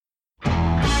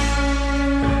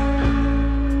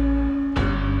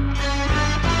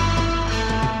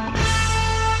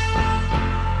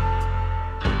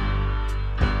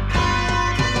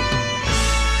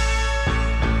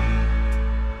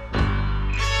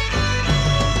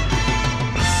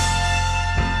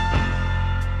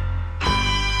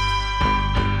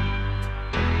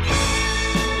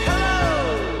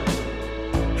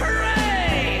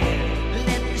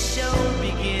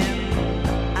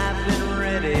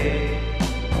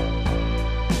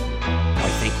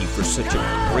Such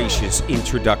a gracious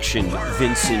introduction,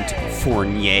 Vincent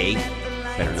Fournier,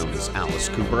 better known as Alice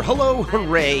Cooper. Hello,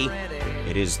 hooray!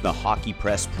 It is the Hockey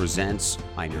Press Presents.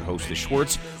 I'm your host, The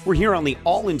Schwartz. We're here on the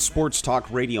All In Sports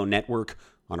Talk Radio Network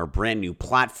on our brand new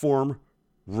platform,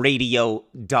 radio.co.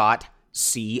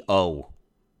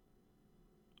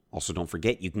 Also, don't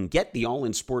forget, you can get the All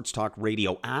In Sports Talk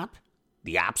Radio app,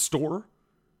 the App Store,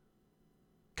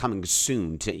 coming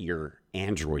soon to your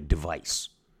Android device.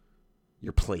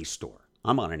 Your Play Store.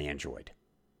 I'm on an Android.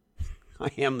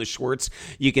 I am the Schwartz.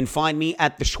 You can find me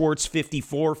at the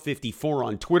Schwartz5454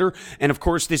 on Twitter. And of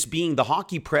course, this being the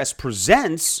Hockey Press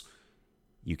Presents,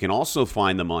 you can also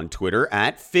find them on Twitter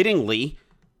at, fittingly,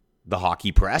 the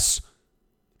Hockey Press.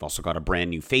 I've also got a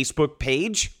brand new Facebook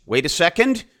page. Wait a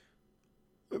second.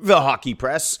 The Hockey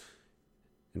Press.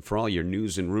 And for all your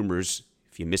news and rumors,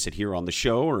 if you miss it here on the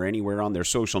show or anywhere on their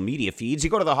social media feeds, you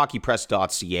go to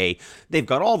thehockeypress.ca. They've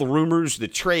got all the rumors, the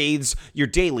trades, your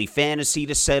daily fantasy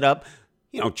to set up.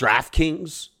 You know,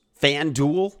 DraftKings,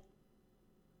 FanDuel.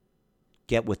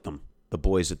 Get with them, the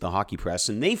boys at the Hockey Press.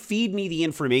 And they feed me the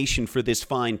information for this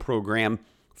fine program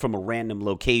from a random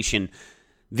location.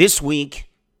 This week,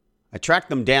 I tracked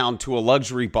them down to a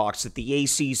luxury box at the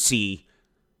ACC,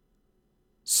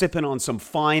 sipping on some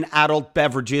fine adult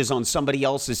beverages on somebody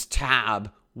else's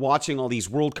tab, watching all these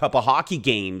World Cup of Hockey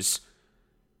games.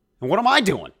 And what am I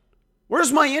doing?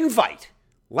 Where's my invite?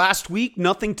 Last week,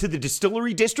 nothing to the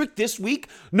Distillery District. This week,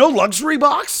 no luxury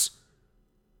box?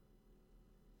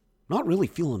 Not really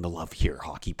feeling the love here,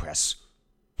 Hockey Press.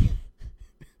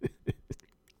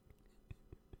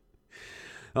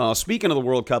 Speaking of the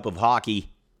World Cup of Hockey,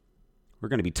 we're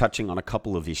going to be touching on a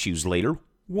couple of issues later.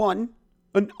 One,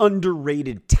 an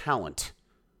underrated talent.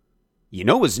 You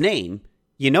know his name,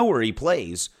 you know where he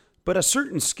plays, but a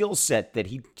certain skill set that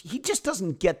he just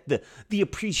doesn't get the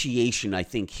appreciation I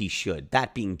think he should,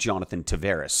 that being Jonathan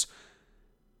Tavares.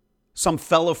 Some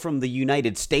fellow from the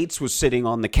United States was sitting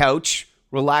on the couch,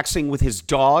 relaxing with his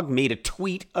dog, made a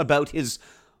tweet about his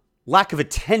lack of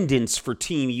attendance for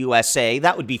Team USA.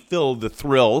 That would be Phil the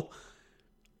Thrill.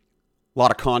 A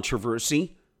lot of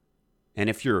controversy. And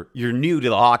if you're new to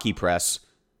the Hockey Press,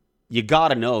 you got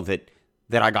to know that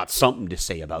I got something to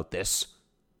say about this.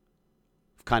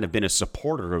 I've kind of been a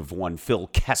supporter of one Phil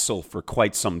Kessel for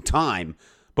quite some time.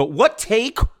 But what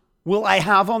take will I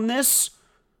have on this?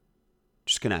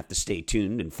 Just going to have to stay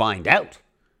tuned and find out.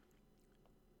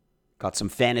 Got some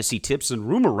fantasy tips and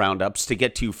rumor roundups to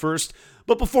get to first.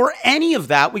 But before any of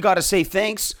that, we got to say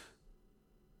thanks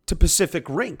to Pacific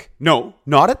Rink. No,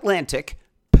 not Atlantic.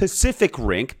 Pacific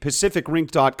Rink.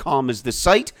 PacificRink.com is the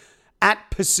site. At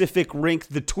Pacific Rink,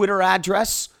 the Twitter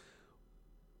address.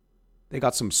 They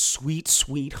got some sweet,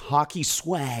 sweet hockey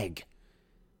swag.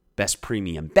 Best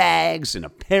premium bags and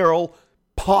apparel,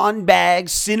 pond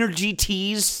bags, synergy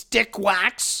tees, stick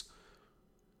wax.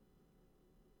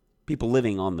 People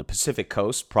living on the Pacific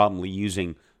Coast probably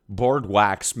using board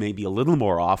wax maybe a little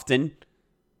more often.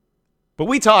 But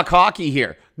we talk hockey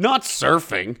here, not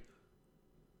surfing.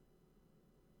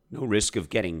 No risk of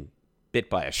getting bit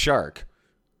by a shark.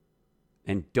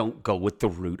 And don't go with the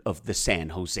route of the San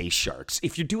Jose Sharks.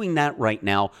 If you're doing that right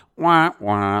now, wah,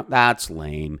 wah, that's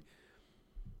lame.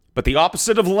 But the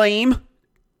opposite of lame,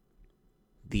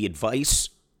 the advice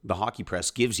the Hockey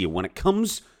Press gives you when it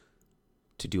comes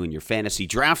to doing your fantasy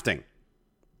drafting.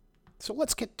 So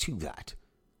let's get to that.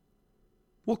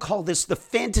 We'll call this the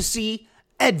Fantasy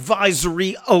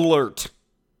Advisory Alert.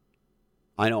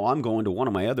 I know I'm going to one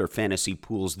of my other fantasy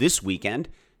pools this weekend.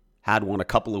 Had one a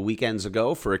couple of weekends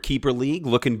ago for a keeper league,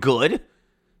 looking good.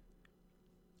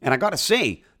 And I gotta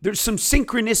say, there's some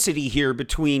synchronicity here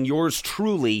between yours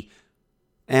truly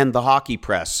and the Hockey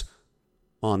Press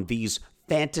on these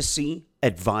fantasy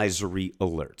advisory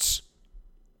alerts.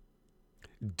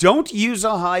 Don't use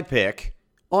a high pick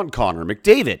on Connor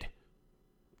McDavid.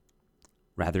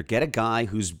 Rather, get a guy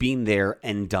who's been there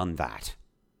and done that.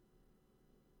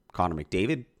 Connor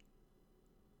McDavid,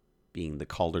 being the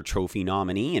Calder Trophy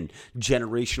nominee and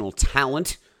generational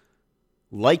talent,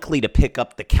 likely to pick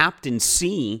up the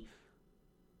captaincy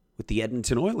with the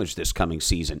Edmonton Oilers this coming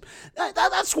season.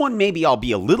 That's one maybe I'll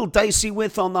be a little dicey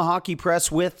with on the Hockey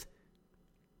Press with.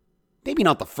 Maybe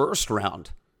not the first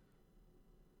round.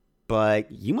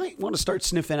 But you might want to start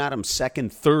sniffing at him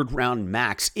second, third round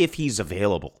max if he's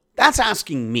available. That's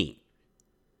asking me.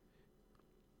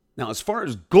 Now, as far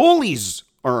as goalies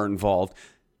are involved,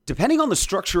 depending on the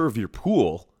structure of your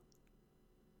pool,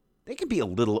 they can be a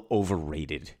little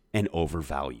overrated and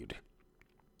overvalued.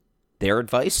 Their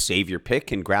advice, save your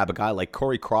pick and grab a guy like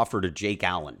Corey Crawford or Jake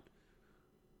Allen.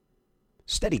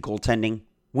 Steady goaltending,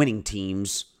 winning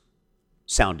teams,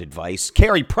 sound advice.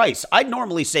 Carey Price. I'd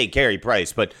normally say Carey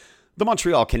Price, but the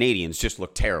Montreal Canadiens just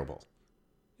look terrible.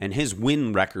 And his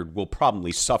win record will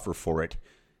probably suffer for it,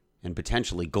 and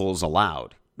potentially goals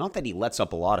allowed. Not that he lets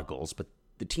up a lot of goals, but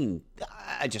the team,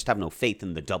 I just have no faith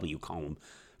in the W column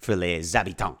for les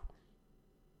habitants.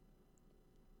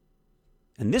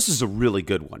 And this is a really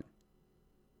good one.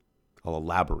 I'll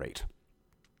elaborate.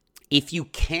 If you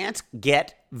can't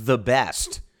get the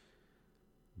best,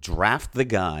 draft the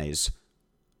guys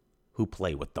who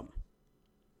play with them.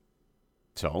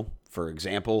 So, for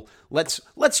example, let's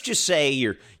just say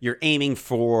you're aiming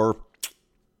for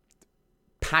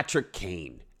Patrick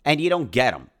Kane, and you don't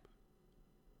get him.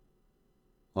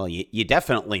 Well, you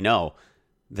definitely know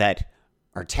that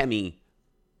Artemi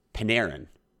Panarin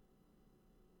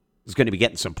is going to be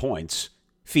getting some points,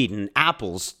 feeding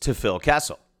apples to Phil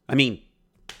Kessel. I mean,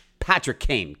 Patrick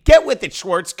Kane. Get with it,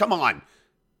 Schwartz. Come on.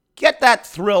 Get that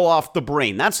thrill off the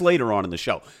brain. That's later on in the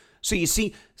show. So you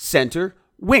see, center,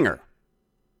 winger.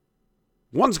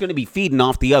 One's going to be feeding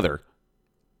off the other.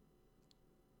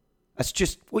 That's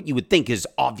just what you would think is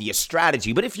obvious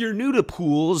strategy. But if you're new to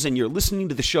pools and you're listening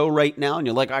to the show right now and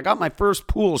you're like, I got my first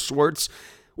pool, Schwartz.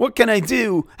 What can I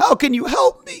do? How can you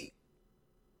help me?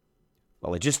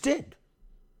 Well, I just did.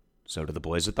 So do the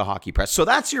boys at the Hockey Press. So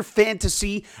that's your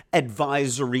fantasy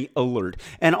advisory alert.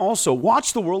 And also,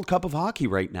 watch the World Cup of Hockey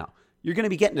right now. You're going to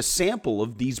be getting a sample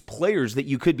of these players that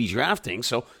you could be drafting.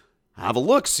 So have a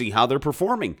look, see how they're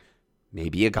performing.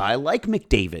 Maybe a guy like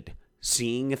McDavid,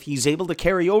 seeing if he's able to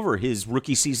carry over his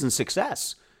rookie season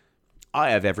success.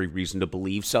 I have every reason to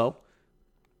believe so.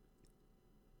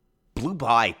 Blew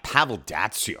by Pavel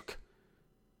Datsyuk.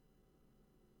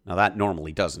 Now, that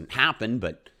normally doesn't happen,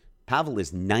 but Pavel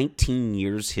is 19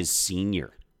 years his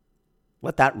senior.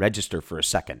 Let that register for a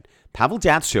second. Pavel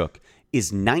Datsyuk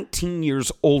is 19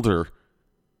 years older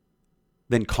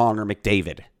than Connor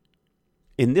McDavid.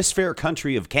 In this fair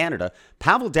country of Canada,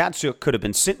 Pavel Datsyuk could have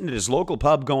been sitting at his local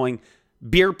pub going,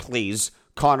 beer, please.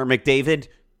 Connor McDavid,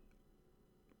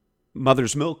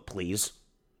 mother's milk, please.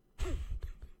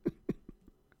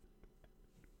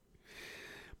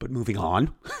 But moving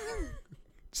on.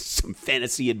 Some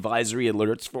fantasy advisory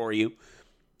alerts for you.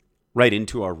 Right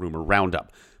into our rumor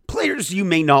roundup. Players you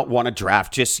may not want to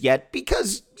draft just yet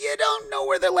because you don't know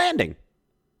where they're landing.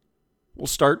 We'll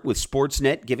start with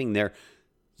Sportsnet giving their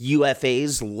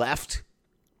UFAs left.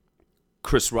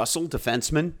 Chris Russell,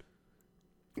 defenseman,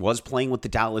 was playing with the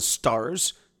Dallas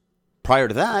Stars. Prior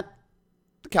to that,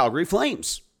 the Calgary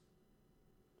Flames.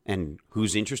 And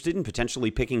who's interested in potentially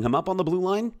picking him up on the blue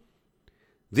line?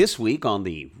 This week on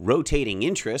the rotating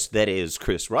interest that is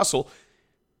Chris Russell,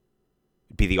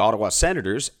 it'd be the Ottawa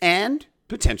Senators and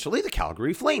potentially the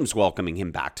Calgary Flames welcoming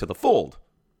him back to the fold.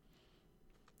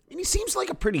 And he seems like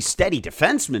a pretty steady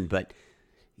defenseman, but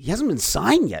he hasn't been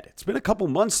signed yet. It's been a couple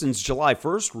months since July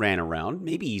 1st ran around.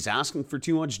 Maybe he's asking for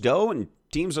too much dough, and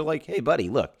teams are like, hey, buddy,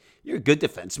 look, you're a good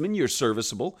defenseman, you're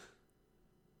serviceable,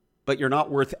 but you're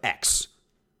not worth X.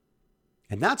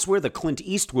 And that's where the Clint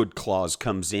Eastwood clause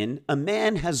comes in. A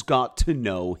man has got to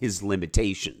know his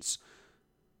limitations.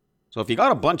 So if you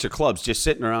got a bunch of clubs just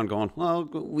sitting around going, well,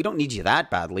 we don't need you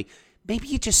that badly, maybe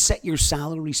you just set your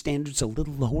salary standards a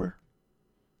little lower.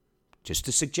 Just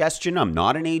a suggestion. I'm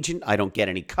not an agent. I don't get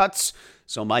any cuts.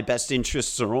 So my best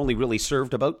interests are only really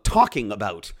served about talking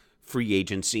about free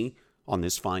agency on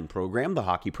this fine program the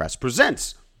Hockey Press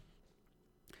presents.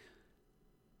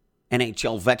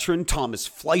 NHL veteran Thomas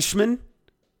Fleischmann.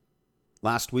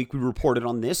 Last week we reported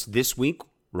on this. This week,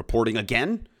 reporting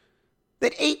again,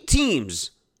 that 8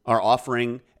 teams are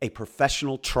offering a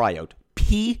professional tryout.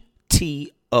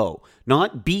 PTO.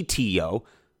 Not BTO.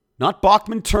 Not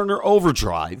Bachman-Turner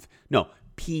Overdrive. No,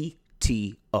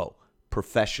 PTO.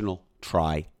 Professional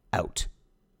tryout.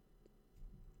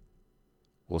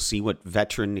 We'll see what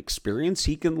veteran experience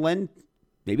he can lend.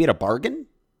 Maybe at a bargain?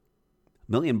 $1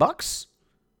 million?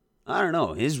 I don't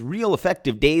know. His real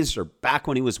effective days are back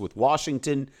when he was with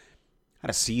Washington. Had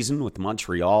a season with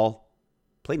Montreal.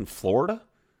 Played in Florida.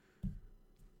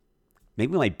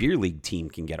 Maybe my beer league team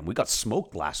can get him. We got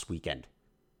smoked last weekend.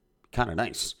 Kind of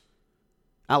nice.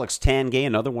 Alex Tangay,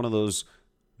 another one of those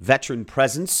veteran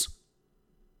presence.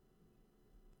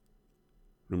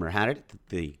 Rumor had it that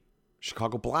the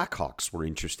Chicago Blackhawks were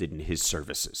interested in his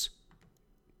services.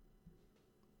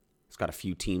 He's got a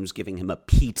few teams giving him a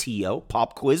PTO,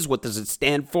 pop quiz. What does it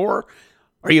stand for?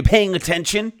 Are you paying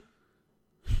attention?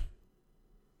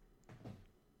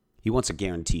 He wants a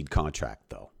guaranteed contract,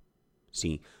 though.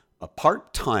 See, a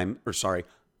professional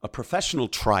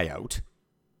tryout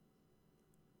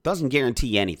doesn't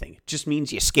guarantee anything. It just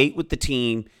means you skate with the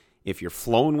team If you're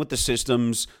flowing with the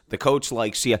systems, the coach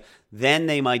likes you, then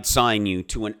they might sign you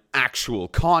to an actual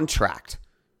contract.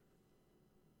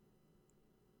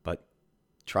 But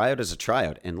tryout is a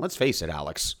tryout. And let's face it,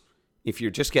 Alex, if you're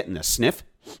just getting a sniff,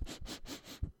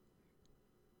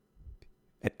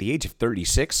 at the age of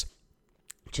 36,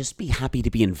 just be happy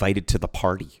to be invited to the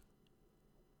party.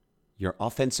 Your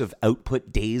offensive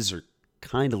output days are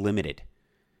kind of limited.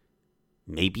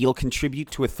 Maybe you'll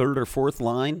contribute to a third or fourth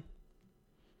line,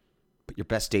 but your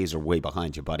best days are way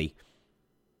behind you, buddy.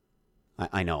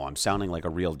 I know I'm sounding like a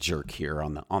real jerk here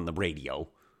on the radio,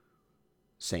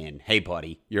 saying, hey,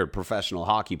 buddy, you're a professional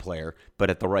hockey player, but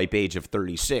at the ripe age of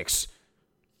 36,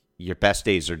 your best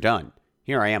days are done.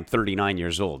 Here I am, 39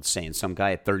 years old, saying some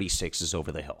guy at 36 is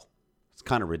over the hill. It's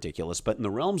kind of ridiculous, but in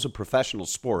the realms of professional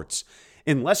sports,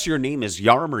 unless your name is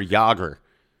Jaromir Jagr,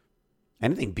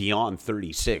 anything beyond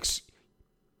 36,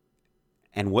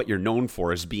 and what you're known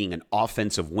for is being an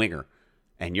offensive winger,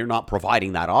 and you're not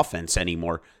providing that offense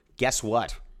anymore, guess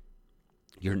what?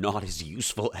 You're not as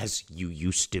useful as you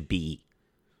used to be.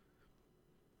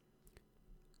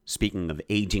 Speaking of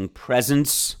aging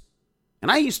presence, and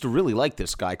I used to really like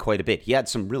this guy quite a bit. He had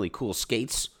some really cool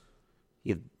skates.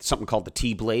 He had something called the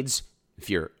T-blades. If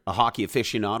you're a hockey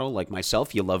aficionado like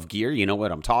myself, you love gear, you know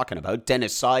what I'm talking about.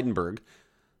 Dennis Seidenberg,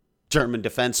 German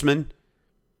defenseman,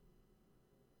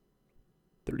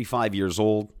 35 years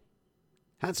old,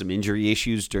 had some injury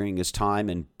issues during his time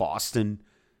in Boston,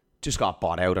 just got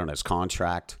bought out on his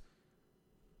contract.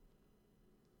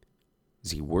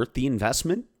 Is he worth the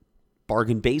investment?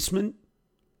 Bargain basement?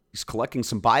 He's collecting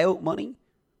some buyout money?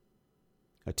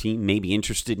 A team maybe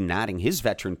interested in adding his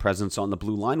veteran presence on the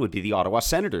blue line would be the Ottawa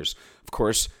Senators. Of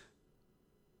course,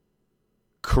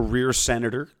 career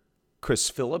Senator Chris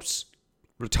Phillips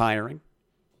retiring.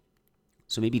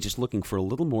 So maybe just looking for a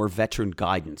little more veteran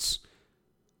guidance.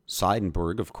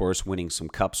 Seidenberg, of course, winning some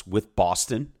cups with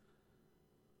Boston.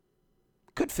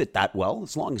 Could fit that well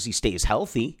as long as he stays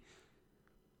healthy.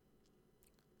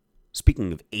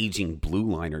 Speaking of aging blue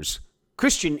liners,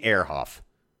 Christian Ehrhoff,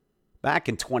 back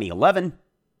in 2011,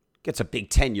 gets a big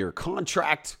 10-year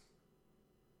contract.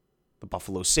 The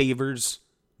Buffalo Sabres,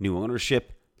 new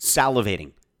ownership,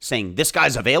 salivating, saying, this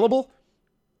guy's available?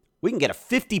 We can get a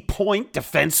 50-point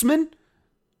defenseman?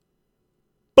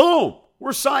 Boom!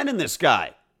 We're signing this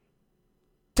guy.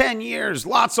 10 years,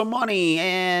 lots of money,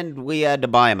 and we had to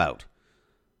buy him out.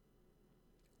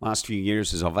 Last few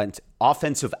years, his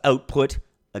offensive output,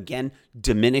 again,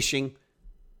 diminishing.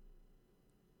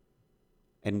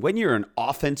 And when you're an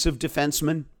offensive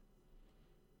defenseman,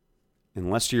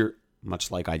 unless you're,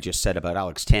 much like I just said about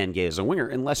Alex Tanguay as a winger,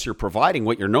 unless you're providing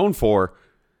what you're known for,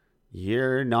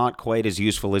 you're not quite as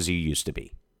useful as you used to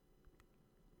be.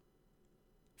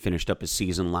 Finished up his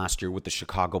season last year with the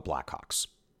Chicago Blackhawks.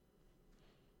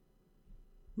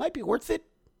 Might be worth it.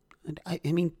 I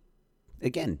mean,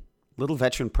 again, little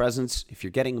veteran presence. If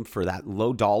you're getting him for that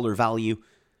low dollar value,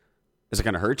 is it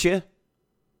going to hurt you?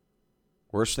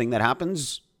 Worst thing that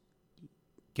happens,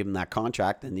 give him that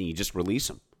contract and then you just release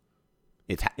him.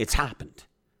 It's happened.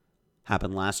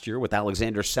 Happened last year with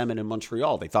Alexander Semin in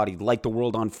Montreal. They thought he'd light the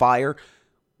world on fire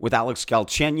with Alex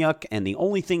Galchenyuk, and the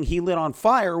only thing he lit on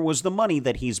fire was the money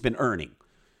that he's been earning.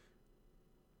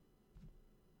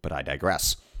 But I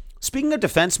digress. Speaking of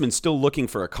defensemen still looking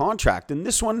for a contract, and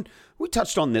this one, we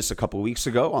touched on this a couple weeks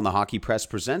ago on the Hockey Press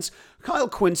Presents, Kyle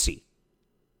Quincy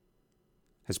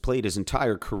has played his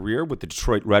entire career with the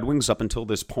Detroit Red Wings up until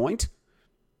this point.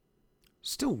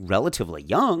 Still relatively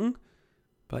young,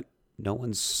 but no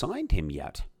one's signed him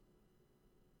yet.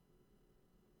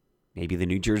 Maybe the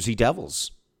New Jersey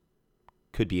Devils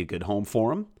could be a good home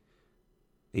for him.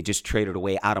 They just traded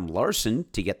away Adam Larson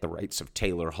to get the rights of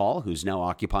Taylor Hall, who's now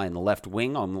occupying the left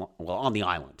wing on the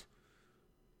island.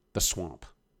 The Swamp.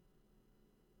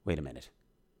 Wait a minute.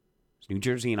 Is New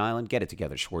Jersey an island? Get it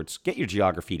together, Schwartz. Get your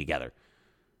geography together.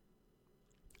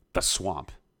 The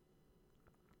Swamp.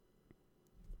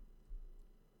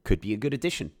 Could be a good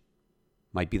addition.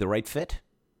 Might be the right fit.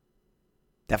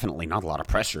 Definitely not a lot of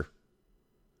pressure.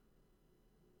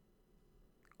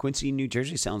 Quincy, New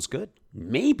Jersey sounds good.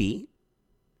 Maybe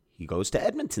he goes to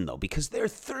Edmonton, though, because they're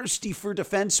thirsty for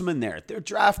defensemen there. Their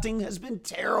drafting has been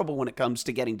terrible when it comes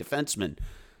to getting defensemen.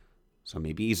 So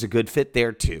maybe he's a good fit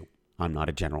there, too. I'm not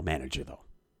a general manager, though.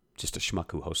 Just a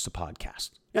schmuck who hosts a podcast.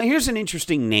 Now, here's an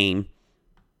interesting name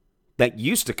that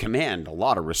used to command a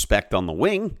lot of respect on the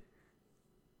wing.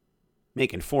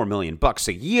 Making $4 million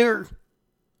a year.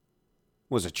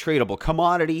 Was a tradable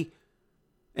commodity.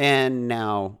 And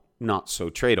now not so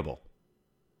tradable.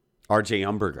 RJ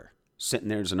Umberger. sitting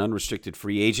there as an unrestricted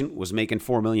free agent, was making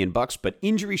 $4 million, but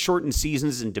injury-shortened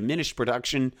seasons and diminished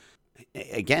production.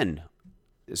 Again,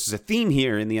 this is a theme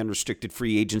here in the unrestricted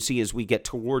free agency as we get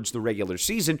towards the regular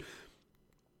season,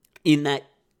 in that,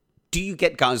 do you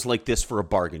get guys like this for a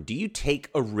bargain? Do you take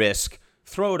a risk,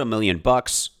 throw out $1 million,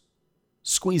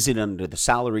 squeeze it under the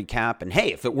salary cap, and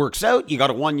hey, if it works out, you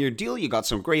got a 1-year deal, you got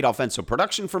some great offensive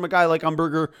production from a guy like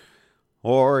Umberger,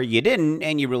 or you didn't,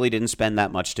 and you really didn't spend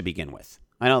that much to begin with.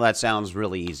 I know that sounds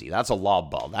really easy. That's a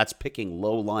lob ball. That's picking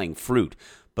low-lying fruit.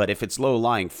 But if it's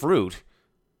low-lying fruit,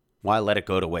 why let it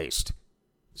go to waste?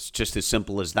 It's just as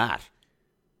simple as that.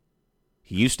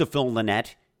 He used to fill the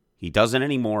net. He doesn't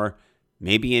anymore.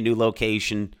 Maybe a new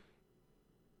location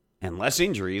and less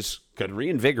injuries could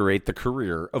reinvigorate the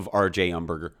career of R.J.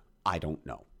 Umberger. I don't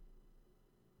know.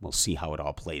 We'll see how it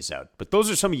all plays out. But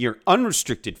those are some of your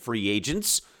unrestricted free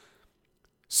agents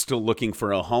still looking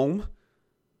for a home.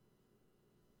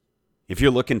 If you're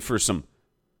looking for some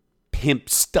pimp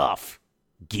stuff,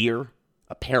 gear,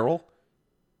 apparel,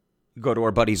 go to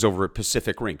our buddies over at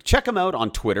Pacific Rink. Check them out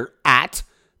on Twitter at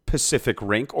Pacific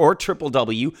Rink or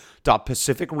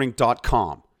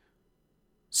www.pacificrink.com.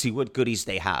 See what goodies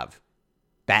they have.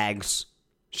 Bags,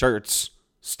 shirts,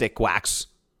 stick wax.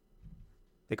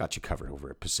 They got you covered over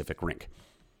at Pacific Rink.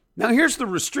 Now here's the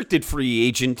restricted free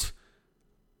agent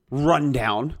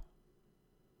rundown.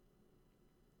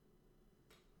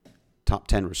 Top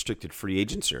 10 restricted free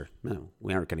agents are, well,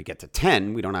 we aren't going to get to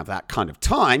 10. We don't have that kind of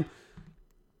time.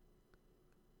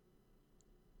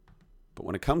 But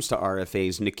when it comes to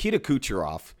RFAs, Nikita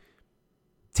Kucherov,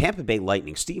 Tampa Bay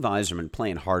Lightning, Steve Yzerman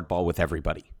playing hardball with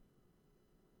everybody.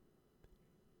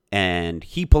 And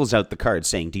he pulls out the card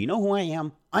saying, do you know who I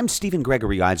am? I'm Stephen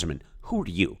Gregory Yzerman. Who are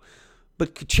you?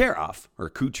 But Nikita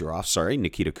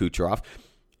Kucherov,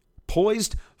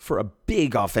 poised for a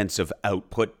big offensive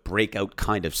output, breakout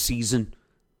kind of season.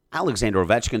 Alexander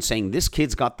Ovechkin saying this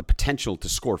kid's got the potential to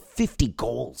score 50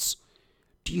 goals.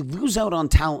 Do you lose out on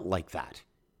talent like that?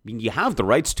 I mean, you have the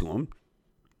rights to him.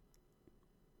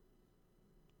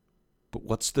 But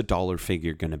what's the dollar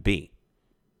figure going to be?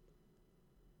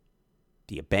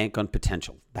 Do you bank on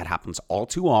potential? That happens all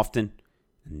too often,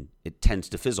 and it tends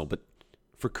to fizzle. But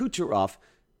for Kucherov, I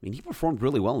mean, he performed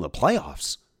really well in the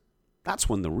playoffs. That's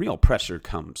when the real pressure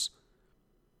comes.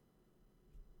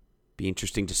 Be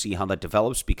interesting to see how that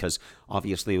develops because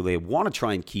obviously they want to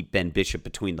try and keep Ben Bishop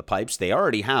between the pipes. They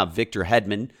already have Victor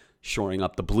Hedman shoring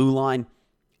up the blue line.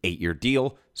 8-year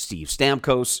deal. Steve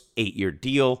Stamkos, 8-year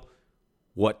deal.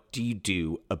 What do you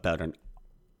do about an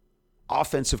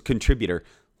offensive contributor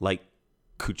like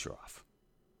Kucherov?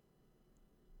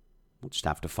 We'll just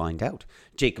have to find out.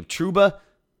 Jacob Trouba,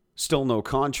 still no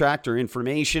contract or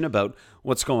information about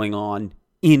what's going on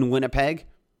in Winnipeg.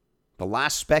 The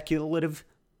last speculative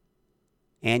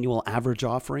annual average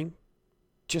offering,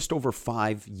 just over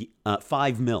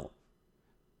 $5 million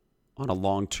on a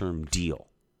long-term deal.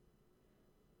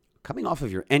 Coming off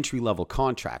of your entry-level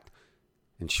contract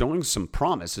and showing some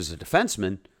promise as a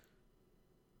defenseman,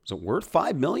 is it worth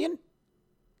 $5 million?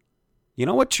 You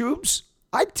know what, Troobs?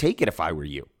 I'd take it if I were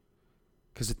you.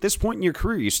 Because at this point in your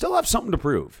career, you still have something to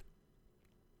prove.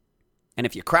 And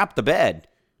if you crap the bed,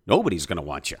 nobody's going to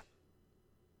want you.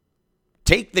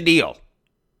 Take the deal.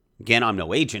 Again, I'm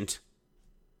no agent.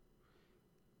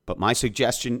 But my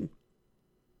suggestion,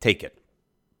 take it.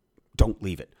 Don't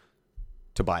leave it.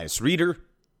 Tobias Reeder,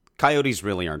 Coyotes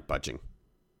really aren't budging.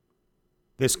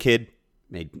 This kid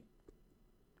made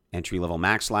entry-level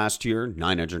max last year,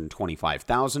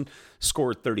 $925,000,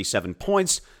 scored 37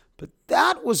 points, but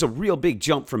that was a real big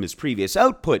jump from his previous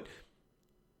output.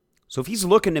 So if he's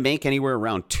looking to make anywhere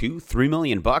around $2-3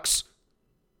 million,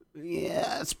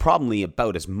 yeah, it's probably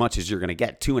about as much as you're going to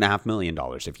get, $2.5 million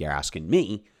if you're asking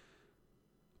me.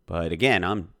 But again,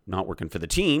 I'm not working for the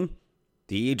team.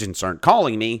 The agents aren't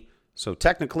calling me, so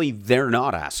technically they're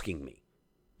not asking me.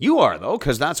 You are, though,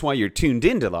 because that's why you're tuned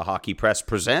into the Hockey Press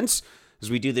Presents, as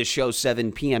we do this show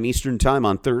 7 p.m. Eastern Time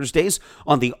on Thursdays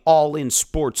on the All In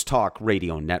Sports Talk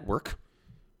Radio Network.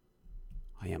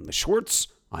 I am the Schwartz.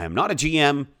 I am not a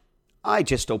GM. I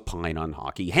just opine on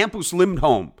hockey. Hampus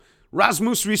Lindholm,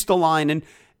 Rasmus Ristolainen,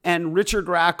 and Richard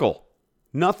Rackle.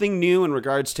 Nothing new in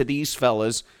regards to these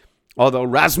fellas, although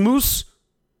Rasmus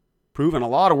proven a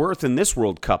lot of worth in this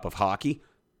World Cup of hockey.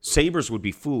 Sabres would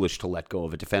be foolish to let go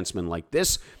of a defenseman like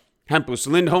this. Hampus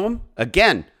Lindholm,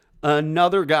 again,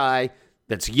 another guy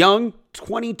that's young,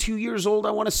 22 years old,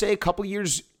 I want to say, a couple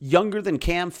years younger than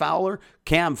Cam Fowler.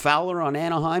 Cam Fowler on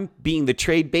Anaheim being the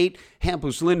trade bait.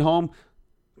 Hampus Lindholm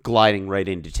gliding right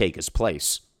in to take his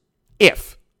place.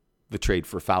 If the trade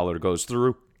for Fowler goes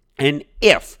through, and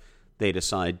if they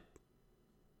decide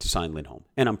to sign Lindholm,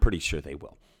 and I'm pretty sure they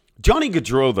will. Johnny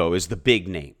Gaudreau, though, is the big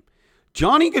name.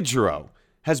 Johnny Gaudreau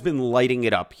has been lighting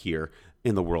it up here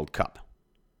in the World Cup.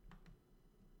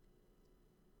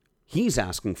 He's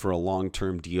asking for a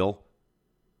long-term deal,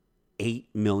 $8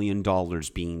 million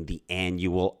being the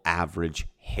annual average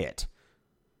hit.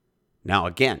 Now,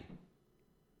 again,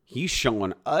 he's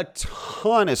showing a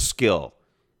ton of skill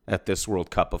at this World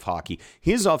Cup of Hockey.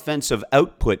 His offensive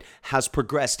output has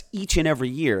progressed each and every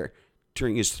year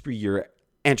during his 3-year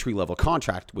entry-level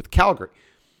contract with Calgary.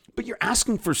 But you're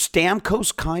asking for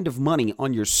Stamkos kind of money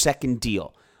on your second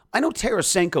deal. I know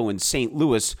Tarasenko in St.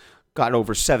 Louis got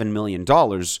over $7 million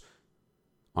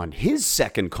on his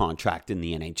second contract in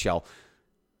the NHL,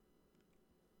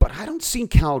 but I don't see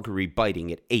Calgary biting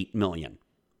at $8 million.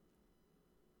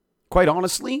 Quite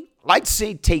honestly, I'd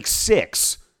say take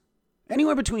 6,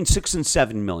 anywhere between 6 and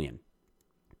 7 million.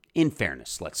 In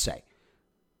fairness, let's say.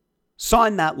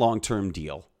 Sign that long-term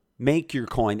deal, make your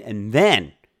coin, and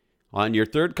then on your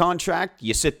third contract,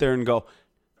 you sit there and go,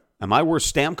 am I worth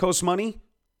Stamkos money?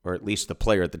 Or at least the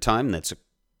player at the time that's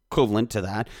equivalent to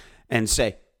that, and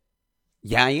say,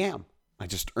 yeah, I am. I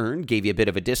just gave you a bit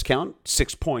of a discount,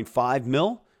 6.5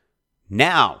 mil.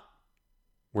 Now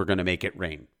we're going to make it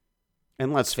rain.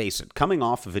 And let's face it, coming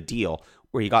off of a deal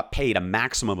where you got paid a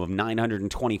maximum of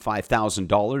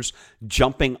 $925,000,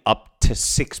 jumping up to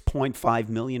 $6.5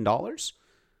 million,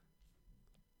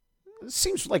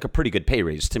 seems like a pretty good pay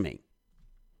raise to me.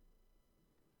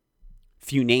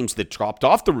 Few names that dropped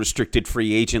off the restricted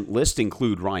free agent list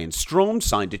include Ryan Strome,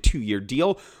 signed a 2-year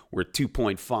deal worth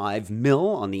 $2.5 mil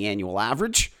on the annual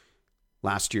average.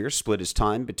 Last year, split his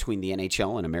time between the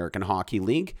NHL and American Hockey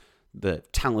League. The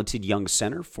talented young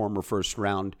center, former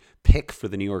first-round pick for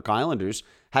the New York Islanders,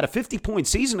 had a 50-point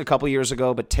season a couple years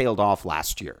ago, but tailed off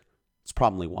last year. It's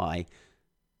probably why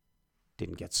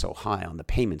didn't get so high on the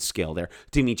payment scale there.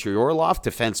 Dmitry Orlov,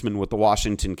 defenseman with the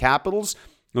Washington Capitals.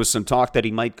 There was some talk that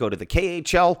he might go to the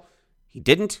KHL. He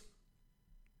didn't.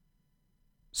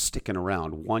 Sticking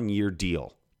around, 1-year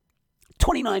deal.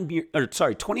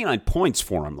 29 points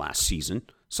for him last season,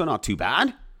 so not too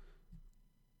bad.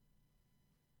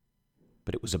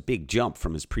 But it was a big jump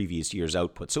from his previous year's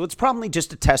output. So it's probably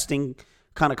just a testing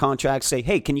kind of contract. Say,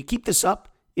 hey, can you keep this up?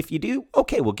 If you do,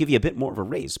 okay, we'll give you a bit more of a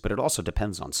raise. But it also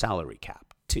depends on salary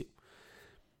cap, too.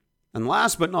 And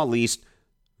last but not least,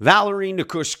 Valeri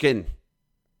Nichushkin.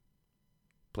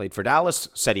 Played for Dallas,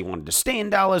 said he wanted to stay in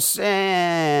Dallas,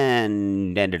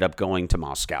 and ended up going to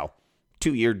Moscow.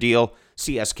 2-year deal,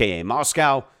 CSKA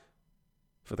Moscow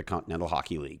for the Continental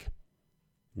Hockey League.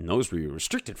 And those were your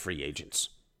restricted free agents.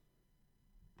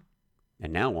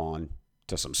 And now on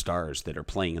to some stars that are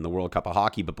playing in the World Cup of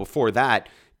Hockey. But before that,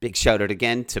 big shout out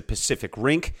again to Pacific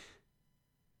Rink.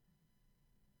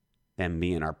 Them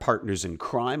being our partners in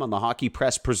crime on the Hockey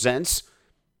Press Presents.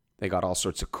 They got all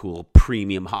sorts of cool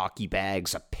premium hockey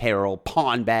bags, apparel,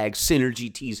 pawn bags,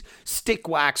 synergy tees, stick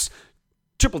wax,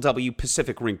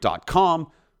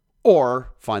 www.pacificrink.com,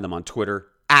 or find them on Twitter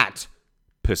at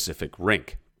Pacific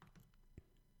Rink.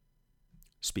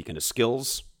 Speaking of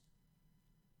skills,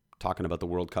 talking about the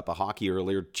World Cup of Hockey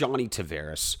earlier, Johnny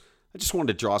Tavares. I just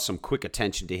wanted to draw some quick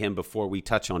attention to him before we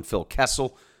touch on Phil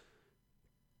Kessel.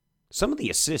 Some of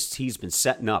the assists he's been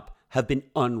setting up have been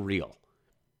unreal.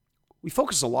 We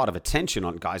focus a lot of attention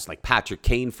on guys like Patrick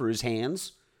Kane for his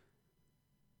hands.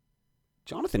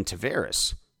 Jonathan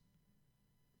Tavares,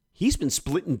 he's been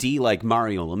splitting D like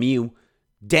Mario Lemieux,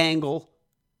 dangle,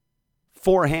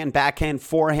 forehand,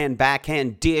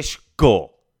 backhand, dish,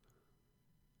 goal.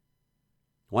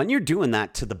 When you're doing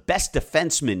that to the best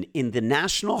defenseman in the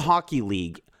National Hockey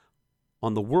League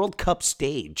on the World Cup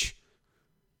stage,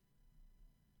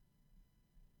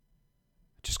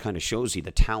 just kind of shows you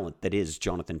the talent that is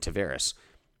Jonathan Tavares.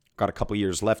 Got a couple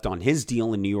years left on his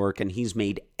deal in New York, and he's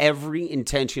made every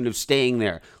intention of staying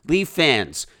there. Leaf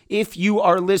fans, if you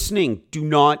are listening, do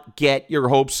not get your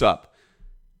hopes up.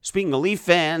 Speaking of Leaf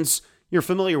fans, you're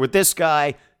familiar with this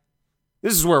guy.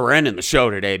 This is where we're ending the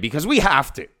show today because we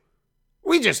have to.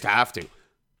 We just have to.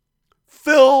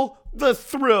 Phil the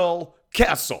Thrill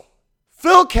Kessel.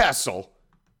 Phil Kessel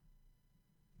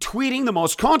tweeting the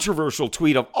most controversial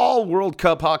tweet of all World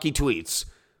Cup hockey tweets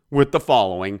with the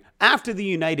following: after the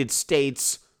United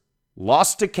States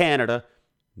lost to Canada,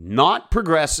 not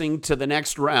progressing to the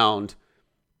next round,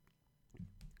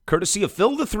 courtesy of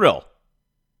Phil the Thrill.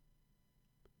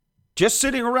 Just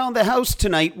sitting around the house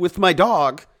tonight with my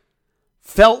dog,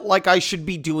 felt like I should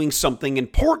be doing something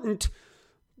important,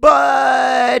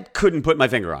 but couldn't put my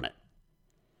finger on it.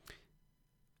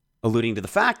 Alluding to the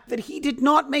fact that he did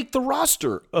not make the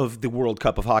roster of the World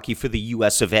Cup of Hockey for the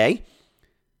US of A.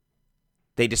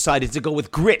 They decided to go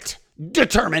with grit,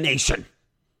 determination,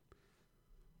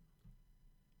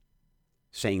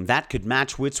 saying that could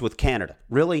match wits with Canada.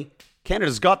 Really?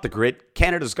 Canada's got the grit.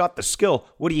 Canada's got the skill.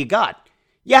 What do you got?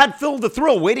 You had Phil the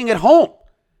Thrill waiting at home.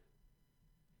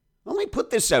 Let me put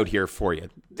this out here for you.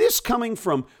 This coming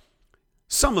from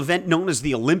some event known as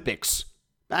the Olympics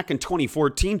back in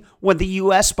 2014, when the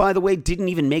U.S., by the way, didn't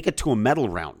even make it to a medal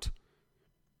round.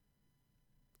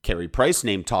 Carey Price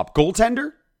named top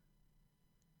goaltender.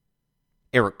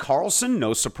 Erik Karlsson,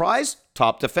 no surprise,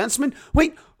 top defenseman.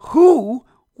 Wait, who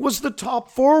was the top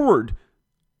forward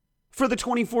for the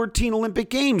 2014 Olympic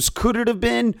Games? Could it have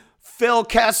been Phil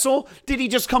Kessel? Did he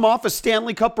just come off a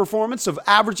Stanley Cup performance of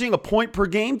averaging a point per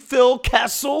game? Phil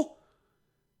Kessel?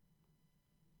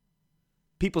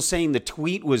 People saying the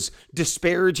tweet was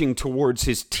disparaging towards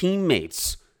his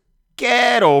teammates.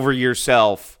 Get over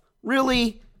yourself.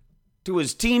 Really? To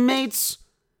his teammates?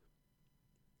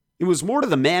 It was more to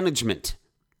the management.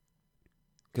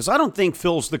 Because I don't think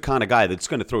Phil's the kind of guy that's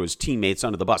going to throw his teammates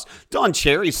under the bus. Don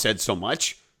Cherry said so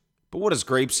much. But what does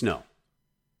Grapes know?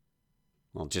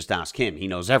 Well, just ask him. He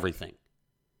knows everything.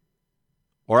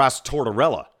 Or ask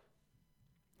Tortorella,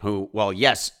 who, well,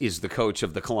 yes, is the coach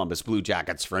of the Columbus Blue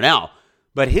Jackets for now.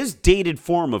 But his dated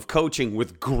form of coaching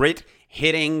with grit,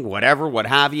 hitting, whatever, what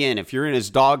have you, and if you're in his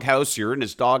doghouse, you're in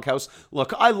his doghouse.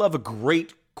 Look, I love a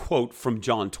great quote from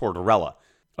John Tortorella.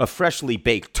 A freshly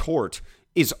baked tort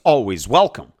is always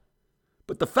welcome.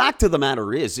 But the fact of the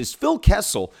matter is Phil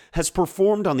Kessel has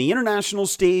performed on the international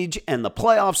stage and the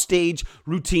playoff stage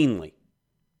routinely.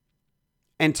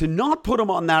 And to not put him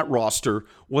on that roster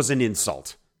was an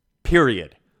insult.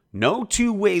 Period. No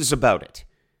two ways about it.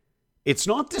 It's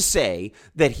not to say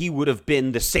that he would have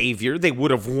been the savior, they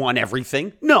would have won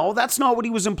everything. No, that's not what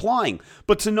he was implying.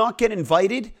 But to not get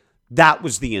invited, that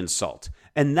was the insult.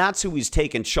 And that's who he's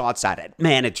taking shots at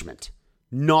management,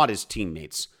 not his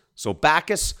teammates. So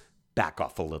Backus, back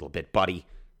off a little bit, buddy.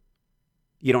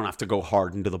 You don't have to go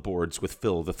hard into the boards with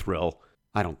Phil the Thrill.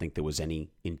 I don't think there was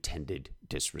any intended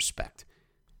disrespect.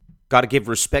 Got to give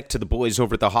respect to the boys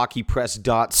over at the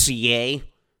hockeypress.ca.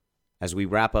 As we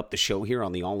wrap up the show here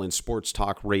on the All In Sports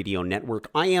Talk Radio Network,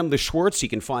 I am the Schwartz. You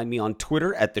can find me on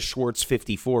Twitter at the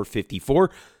Schwartz5454.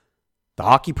 The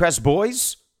Hockey Press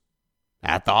boys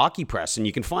at the Hockey Press. And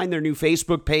you can find their new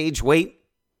Facebook page. Wait,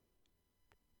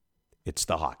 it's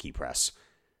the Hockey Press.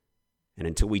 And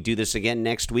until we do this again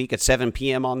next week at 7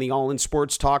 p.m. on the All In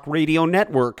Sports Talk Radio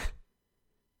Network,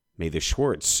 may the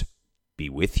Schwartz be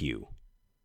with you.